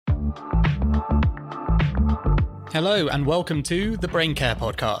Hello and welcome to the Brain Care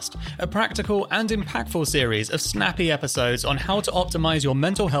Podcast, a practical and impactful series of snappy episodes on how to optimize your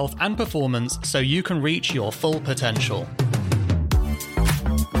mental health and performance so you can reach your full potential.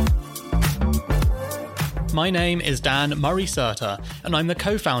 My name is Dan Murray-Serter, and I'm the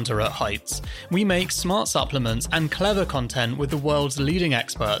co-founder at Heights. We make smart supplements and clever content with the world's leading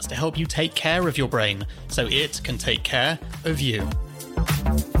experts to help you take care of your brain so it can take care of you.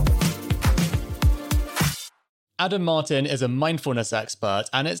 Adam Martin is a mindfulness expert,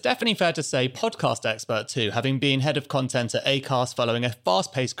 and it's definitely fair to say podcast expert too, having been head of content at Acast following a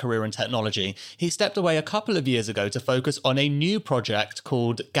fast-paced career in technology. He stepped away a couple of years ago to focus on a new project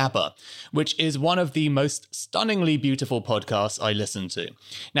called GABA, which is one of the most stunningly beautiful podcasts I listen to.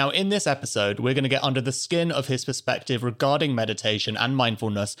 Now, in this episode, we're going to get under the skin of his perspective regarding meditation and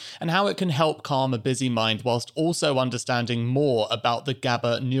mindfulness and how it can help calm a busy mind whilst also understanding more about the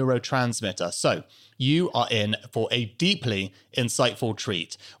GABA neurotransmitter. So, you are in for a deeply insightful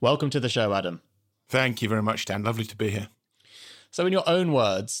treat. Welcome to the show, Adam. Thank you very much, Dan. Lovely to be here. So in your own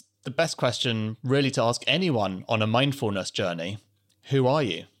words, the best question really to ask anyone on a mindfulness journey, who are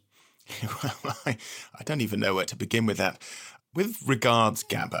you? Well, I don't even know where to begin with that. With regards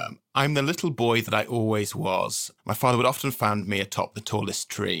GABA, I'm the little boy that I always was. My father would often find me atop the tallest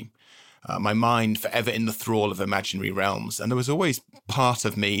tree. My mind forever in the thrall of imaginary realms. And there was always part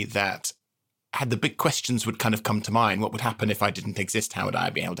of me that had the big questions would kind of come to mind. What would happen if I didn't exist? How would I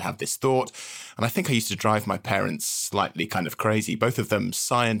be able to have this thought? And I think I used to drive my parents slightly kind of crazy, both of them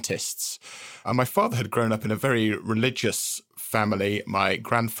scientists. And my father had grown up in a very religious family. My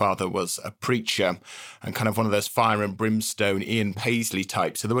grandfather was a preacher and kind of one of those fire and brimstone Ian Paisley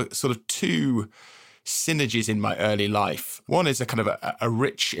types. So there were sort of two synergies in my early life. One is a kind of a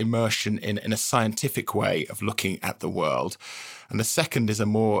rich immersion in a scientific way of looking at the world. And the second is a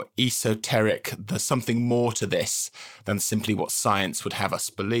more esoteric, there's something more to this than simply what science would have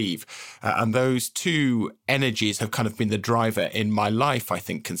us believe. And those two energies have kind of been the driver in my life, I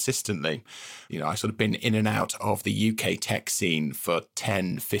think, consistently. You know, I've sort of been in and out of the UK tech scene for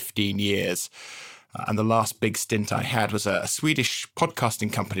 10, 15 years. And the last big stint I had was a Swedish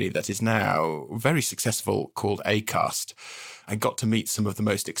podcasting company that is now very successful called Acast. I got to meet some of the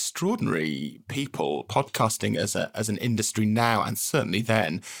most extraordinary people. Podcasting as an industry now, and certainly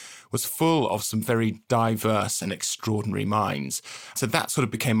then, was full of some very diverse and extraordinary minds. So that sort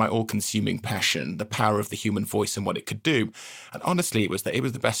of became my all-consuming passion, the power of the human voice and what it could do. And honestly, it was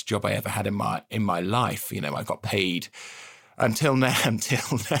the best job I ever had in my life. You know, I got paid until now,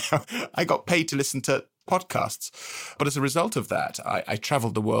 I got paid to listen to podcasts. But as a result of that, I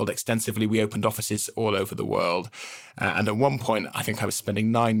traveled the world extensively. We opened offices all over the world. And at one point, I think I was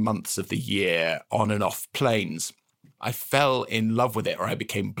spending 9 months of the year on and off planes. I fell in love with it, or I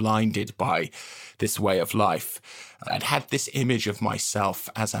became blinded by this way of life. I'd had this image of myself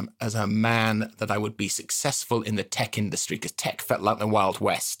as a man that I would be successful in the tech industry, because tech felt like the Wild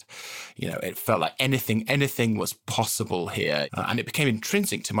West. You know, it felt like anything was possible here. And it became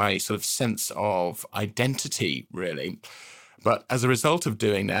intrinsic to my sort of sense of identity, really. But as a result of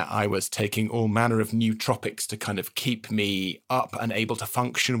doing that, I was taking all manner of nootropics to kind of keep me up and able to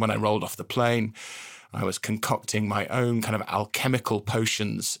function when I rolled off the plane. I was concocting my own kind of alchemical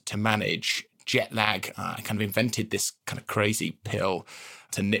potions to manage jet lag. I kind of invented this kind of crazy pill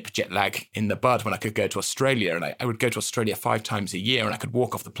to nip jet lag in the bud when I could go to Australia. And I would go to Australia 5 times a year, and I could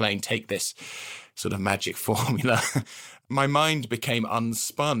walk off the plane, take this sort of magic formula. My mind became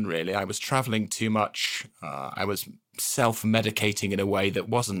unspun, really. I was traveling too much. I was self-medicating in a way that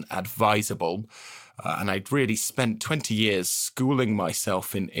wasn't advisable. And I'd really spent 20 years schooling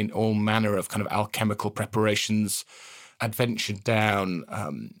myself in all manner of kind of alchemical preparations. I'd ventured down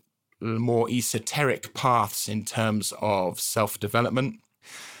more esoteric paths in terms of self-development.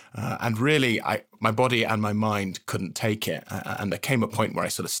 And really, my body and my mind couldn't take it. And there came a point where I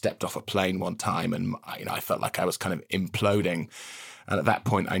sort of stepped off a plane one time and I felt like I was kind of imploding. And at that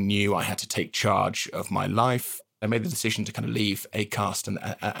point, I knew I had to take charge of my life. I made the decision to kind of leave Acast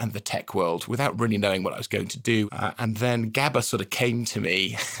and the tech world without really knowing what I was going to do. And then GABA sort of came to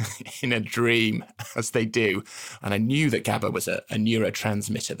me in a dream, as they do. And I knew that GABA was a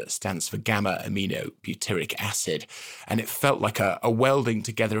neurotransmitter that stands for gamma-aminobutyric acid. And it felt like a welding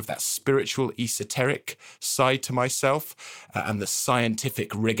together of that spiritual, esoteric side to myself and the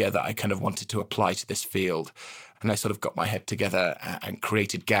scientific rigor that I kind of wanted to apply to this field. And I sort of got my head together and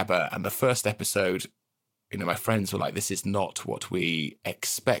created GABA. And the first episode, my friends were like, this is not what we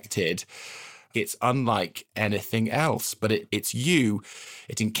expected. It's unlike anything else, but it's you.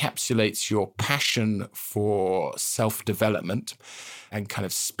 It encapsulates your passion for self-development and kind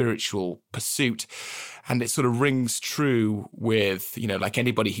of spiritual pursuit. And it sort of rings true with, like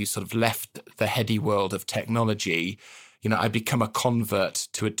anybody who's sort of left the heady world of technology. I become a convert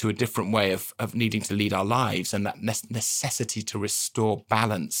to a different way of needing to lead our lives, and that necessity to restore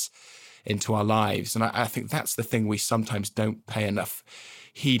balance into our lives. And I think that's the thing we sometimes don't pay enough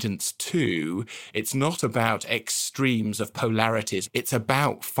heedance to. It's not about extremes of polarities. It's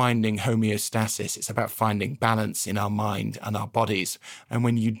about finding homeostasis. It's about finding balance in our mind and our bodies. And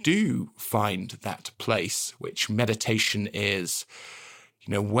when you do find that place, which meditation is,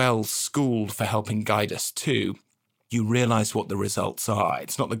 well schooled for helping guide us to, you realize what the results are.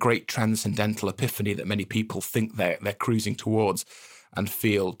 It's not the great transcendental epiphany that many people think they're cruising towards and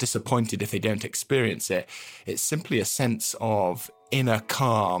feel disappointed if they don't experience it. It's simply a sense of inner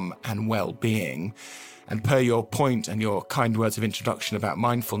calm and well-being. And per your point and your kind words of introduction about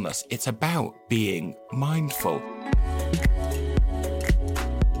mindfulness, it's about being mindful.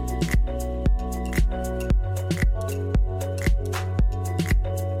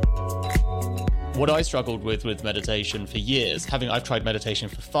 What I struggled with meditation for years, I've tried meditation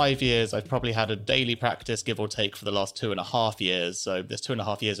for 5 years. I've probably had a daily practice, give or take, for the last 2.5 years. So there's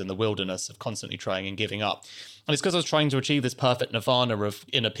 2.5 years in the wilderness of constantly trying and giving up. And it's because I was trying to achieve this perfect nirvana of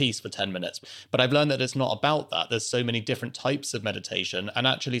inner peace for 10 minutes. But I've learned that it's not about that. There's so many different types of meditation. And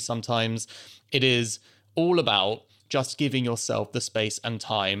actually, sometimes it is all about just giving yourself the space and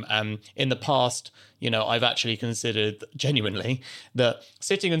time. And in the past, I've actually considered genuinely that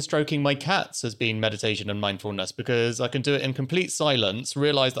sitting and stroking my cats has been meditation and mindfulness, because I can do it in complete silence,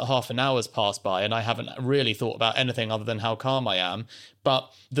 realize that half an hour's passed by and I haven't really thought about anything other than how calm I am.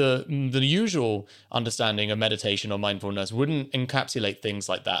 But the usual understanding of meditation or mindfulness wouldn't encapsulate things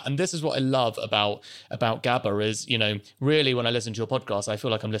like that. And this is what I love about GABA is, really when I listen to your podcast, I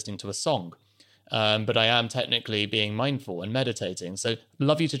feel like I'm listening to a song. But I am technically being mindful and meditating. So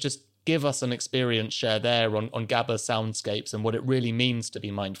love you to just give us an experience share there on GABA soundscapes and what it really means to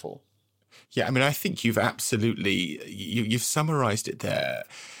be mindful. Yeah, I think you've absolutely, you've summarized it there.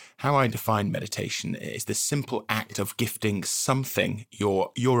 How I define meditation is the simple act of gifting something,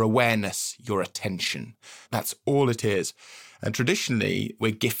 your awareness, your attention. That's all it is. And traditionally,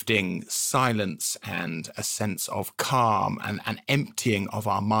 we're gifting silence and a sense of calm and an emptying of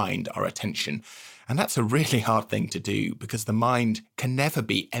our mind, our attention. And that's a really hard thing to do because the mind can never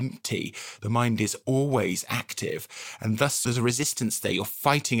be empty. The mind is always active. And thus there's a resistance there. You're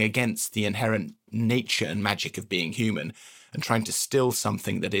fighting against the inherent nature and magic of being human and trying to still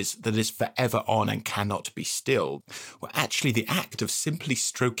something that is forever on and cannot be stilled. Well, actually, the act of simply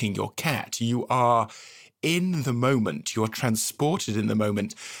stroking your cat, you are in the moment, you're transported in the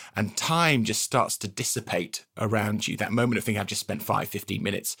moment, and time just starts to dissipate around you. That moment of thinking, I've just spent 5-15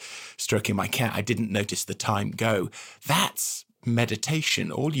 minutes stroking my cat, I didn't notice the time go. That's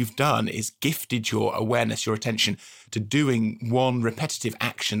meditation. All you've done is gifted your awareness, your attention to doing one repetitive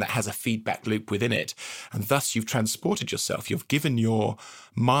action that has a feedback loop within it. And thus you've transported yourself. You've given your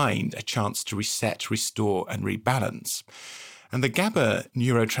mind a chance to reset, restore, and rebalance. And the GABA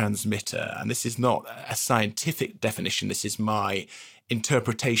neurotransmitter, and this is not a scientific definition, this is my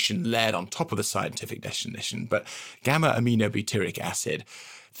interpretation layered on top of the scientific definition, but gamma-aminobutyric acid,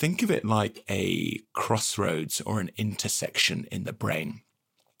 think of it like a crossroads or an intersection in the brain.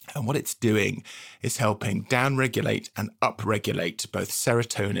 And what it's doing is helping downregulate and upregulate both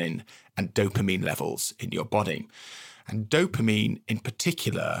serotonin and dopamine levels in your body. And dopamine in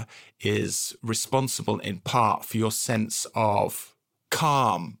particular is responsible in part for your sense of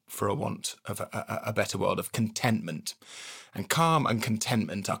calm, for a want of a better word, of contentment. And calm and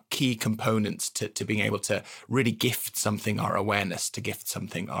contentment are key components to being able to really gift something our awareness, to gift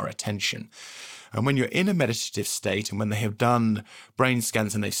something our attention. And when you're in a meditative state, and when they have done brain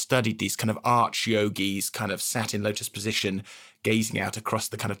scans and they've studied these kind of arch yogis kind of sat in lotus position, gazing out across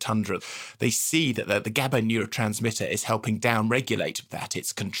the kind of tundra, they see that the GABA neurotransmitter is helping downregulate that.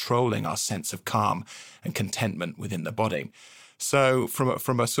 It's controlling our sense of calm and contentment within the body. So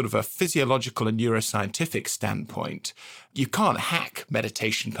from a sort of a physiological and neuroscientific standpoint, you can't hack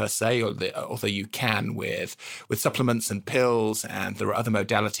meditation per se, although you can with supplements and pills, and there are other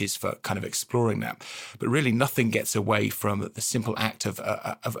modalities for kind of exploring that. But really nothing gets away from the simple act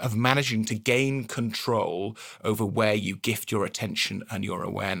of managing to gain control over where you gift your attention and your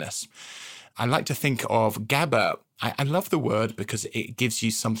awareness. I like to think of GABA. I love the word because it gives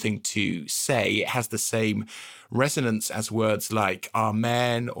you something to say. It has the same resonance as words like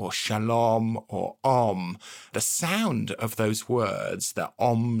amen or shalom or om. The sound of those words, the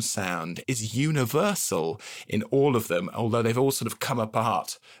om sound, is universal in all of them, although they've all sort of come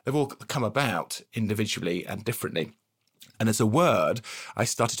apart. They've all come about individually and differently. And as a word, I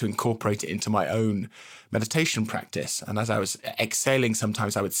started to incorporate it into my own meditation practice. And as I was exhaling,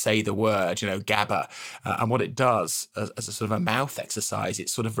 sometimes I would say the word, GABA. And what it does as a sort of a mouth exercise, it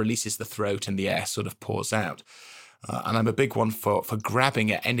sort of releases the throat and the air sort of pours out. And I'm a big one for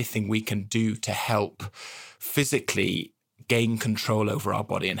grabbing at anything we can do to help physically gain control over our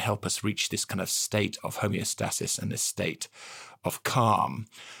body and help us reach this kind of state of homeostasis and this state of calm.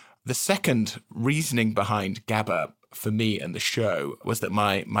 The second reasoning behind GABA for me and the show was that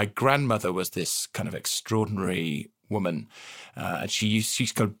my grandmother was this kind of extraordinary woman. She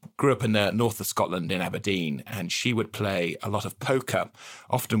kind of grew up in the north of Scotland in Aberdeen, and she would play a lot of poker,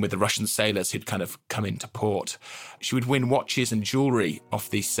 often with the Russian sailors who'd kind of come into port. She would win watches and jewelry off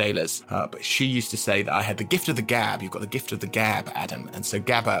these sailors, but she used to say that I had the gift of the gab. You've got the gift of the gab, Adam. And so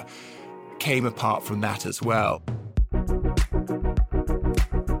GABA came apart from that as well.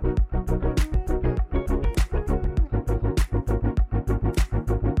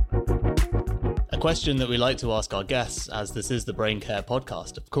 Question that we like to ask our guests, as this is the Brain Care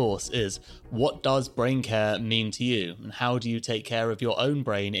podcast, of course, is what does brain care mean to you? And how do you take care of your own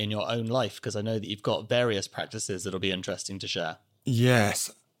brain in your own life? Because I know that you've got various practices that'll be interesting to share. Yes,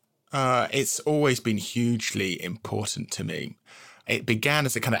 it's always been hugely important to me. It began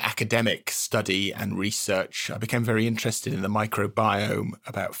as a kind of academic study and research. I became very interested in the microbiome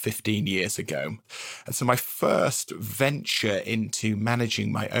about 15 years ago. And so my first venture into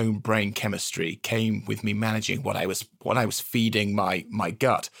managing my own brain chemistry came with me managing what I was feeding my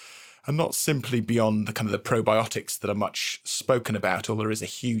gut. And not simply beyond the kind of the probiotics that are much spoken about, although there is a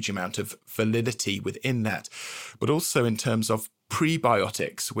huge amount of validity within that, but also in terms of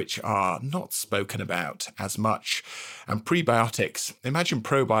prebiotics, which are not spoken about as much. And prebiotics, imagine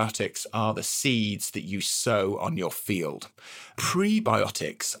probiotics are the seeds that you sow on your field.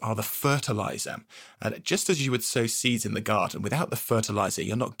 Prebiotics are the fertilizer. And just as you would sow seeds in the garden, without the fertilizer,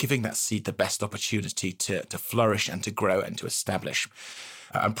 you're not giving that seed the best opportunity to flourish and to grow and to establish.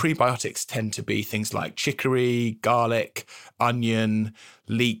 And prebiotics tend to be things like chicory, garlic, onion,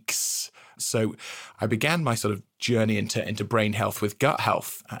 leeks. So I began my sort of journey into brain health with gut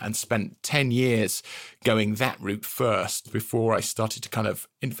health and spent 10 years going that route first before I started to kind of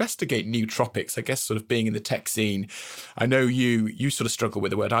investigate nootropics. I guess sort of being in the tech scene, I know you sort of struggle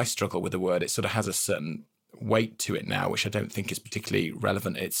with the word. I struggle with the word. It sort of has a certain weight to it now, which I don't think is particularly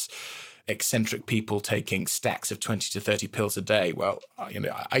relevant. It's eccentric people taking stacks of 20 to 30 pills a day. Well,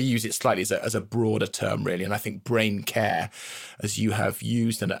 I use it slightly as a broader term, really. And I think brain care, as you have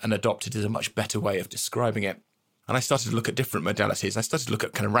used and adopted, is a much better way of describing it. And I started to look at different modalities. I started to look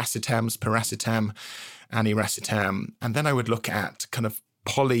at kind of racetams, piracetam, aniracetam. And then I would look at kind of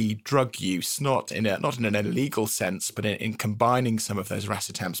poly drug use, not in an illegal sense, but in combining some of those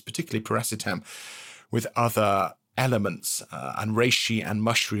racetams, particularly piracetam, with other elements, and reishi and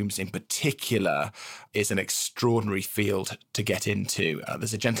mushrooms in particular is an extraordinary field to get into.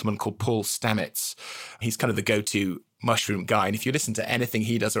 There's a gentleman called Paul Stamets. He's kind of the go-to mushroom guy. And if you listen to anything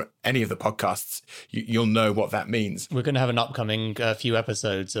he does or any of the podcasts, you'll know what that means. We're going to have an upcoming few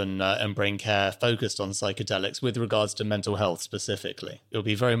episodes on brain care focused on psychedelics with regards to mental health specifically. It'll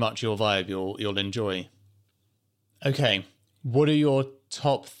be very much your vibe you'll enjoy. Okay, what are your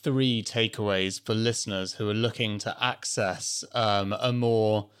top 3 takeaways for listeners who are looking to access a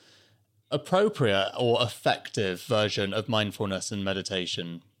more appropriate or effective version of mindfulness and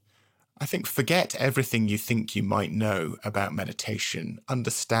meditation? I think forget everything you think you might know about meditation.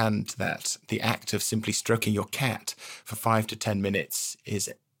 Understand that the act of simply stroking your cat for 5 to 10 minutes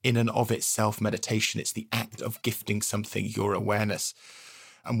is in and of itself meditation. It's the act of gifting something your awareness.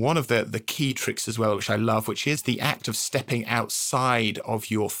 And one of the key tricks as well, which I love, which is the act of stepping outside of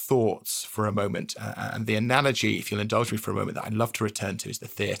your thoughts for a moment. And the analogy, if you'll indulge me for a moment, that I love to return to is the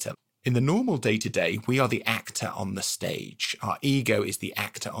theatre. In the normal day-to-day, we are the actor on the stage. Our ego is the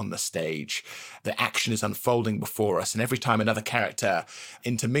actor on the stage. The action is unfolding before us, and every time another character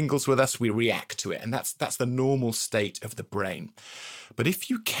intermingles with us, we react to it. And that's the normal state of the brain. But if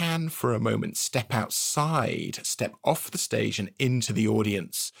you can, for a moment, step outside, step off the stage and into the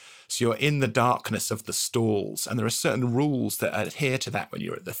audience, so you're in the darkness of the stalls, and there are certain rules that adhere to that when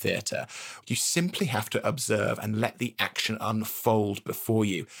you're at the theatre. You simply have to observe and let the action unfold before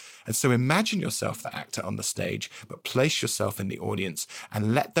you. And so imagine yourself the actor on the stage, but place yourself in the audience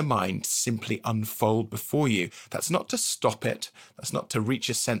and let the mind simply unfold before you. That's not to stop it. That's not to reach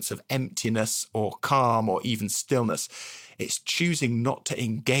a sense of emptiness or calm or even stillness. It's choosing not to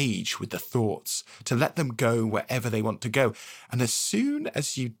engage with the thoughts, to let them go wherever they want to go. And as soon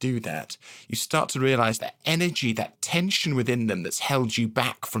as you do that, you start to realize that energy, that tension within them that's held you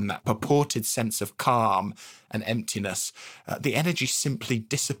back from that purported sense of calm and emptiness, the energy simply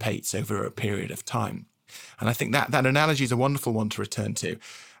dissipates over a period of time. And I think that analogy is a wonderful one to return to.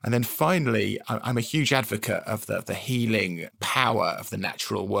 And then finally, I'm a huge advocate of the healing power of the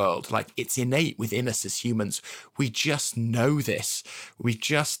natural world. Like, it's innate within us as humans. We just know this. We've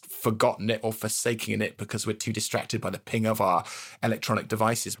just forgotten it or forsaken it because we're too distracted by the ping of our electronic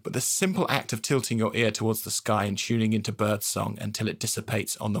devices. But the simple act of tilting your ear towards the sky and tuning into birdsong until it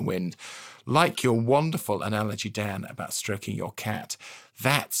dissipates on the wind, like your wonderful analogy, Dan, about stroking your cat,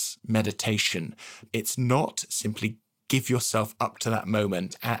 that's meditation. It's not simply give yourself up to that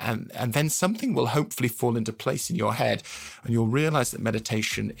moment, and then something will hopefully fall into place in your head, and you'll realize that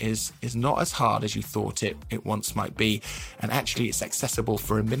meditation is not as hard as you thought it once might be. And actually, it's accessible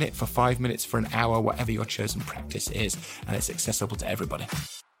for a minute, for 5 minutes, for an hour, whatever your chosen practice is, and it's accessible to everybody.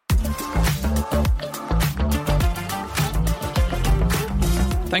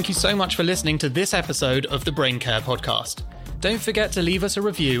 Thank you so much for listening to this episode of the Brain Care Podcast. Don't forget to leave us a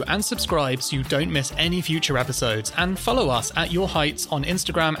review and subscribe so you don't miss any future episodes, and follow us at Your Heights on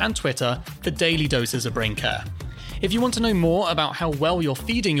Instagram and Twitter for daily doses of brain care. If you want to know more about how well you're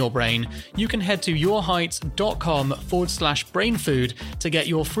feeding your brain, you can head to yourheights.com/brainfood to get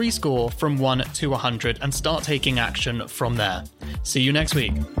your free score from 1 to 100 and start taking action from there. See you next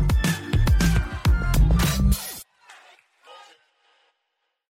week.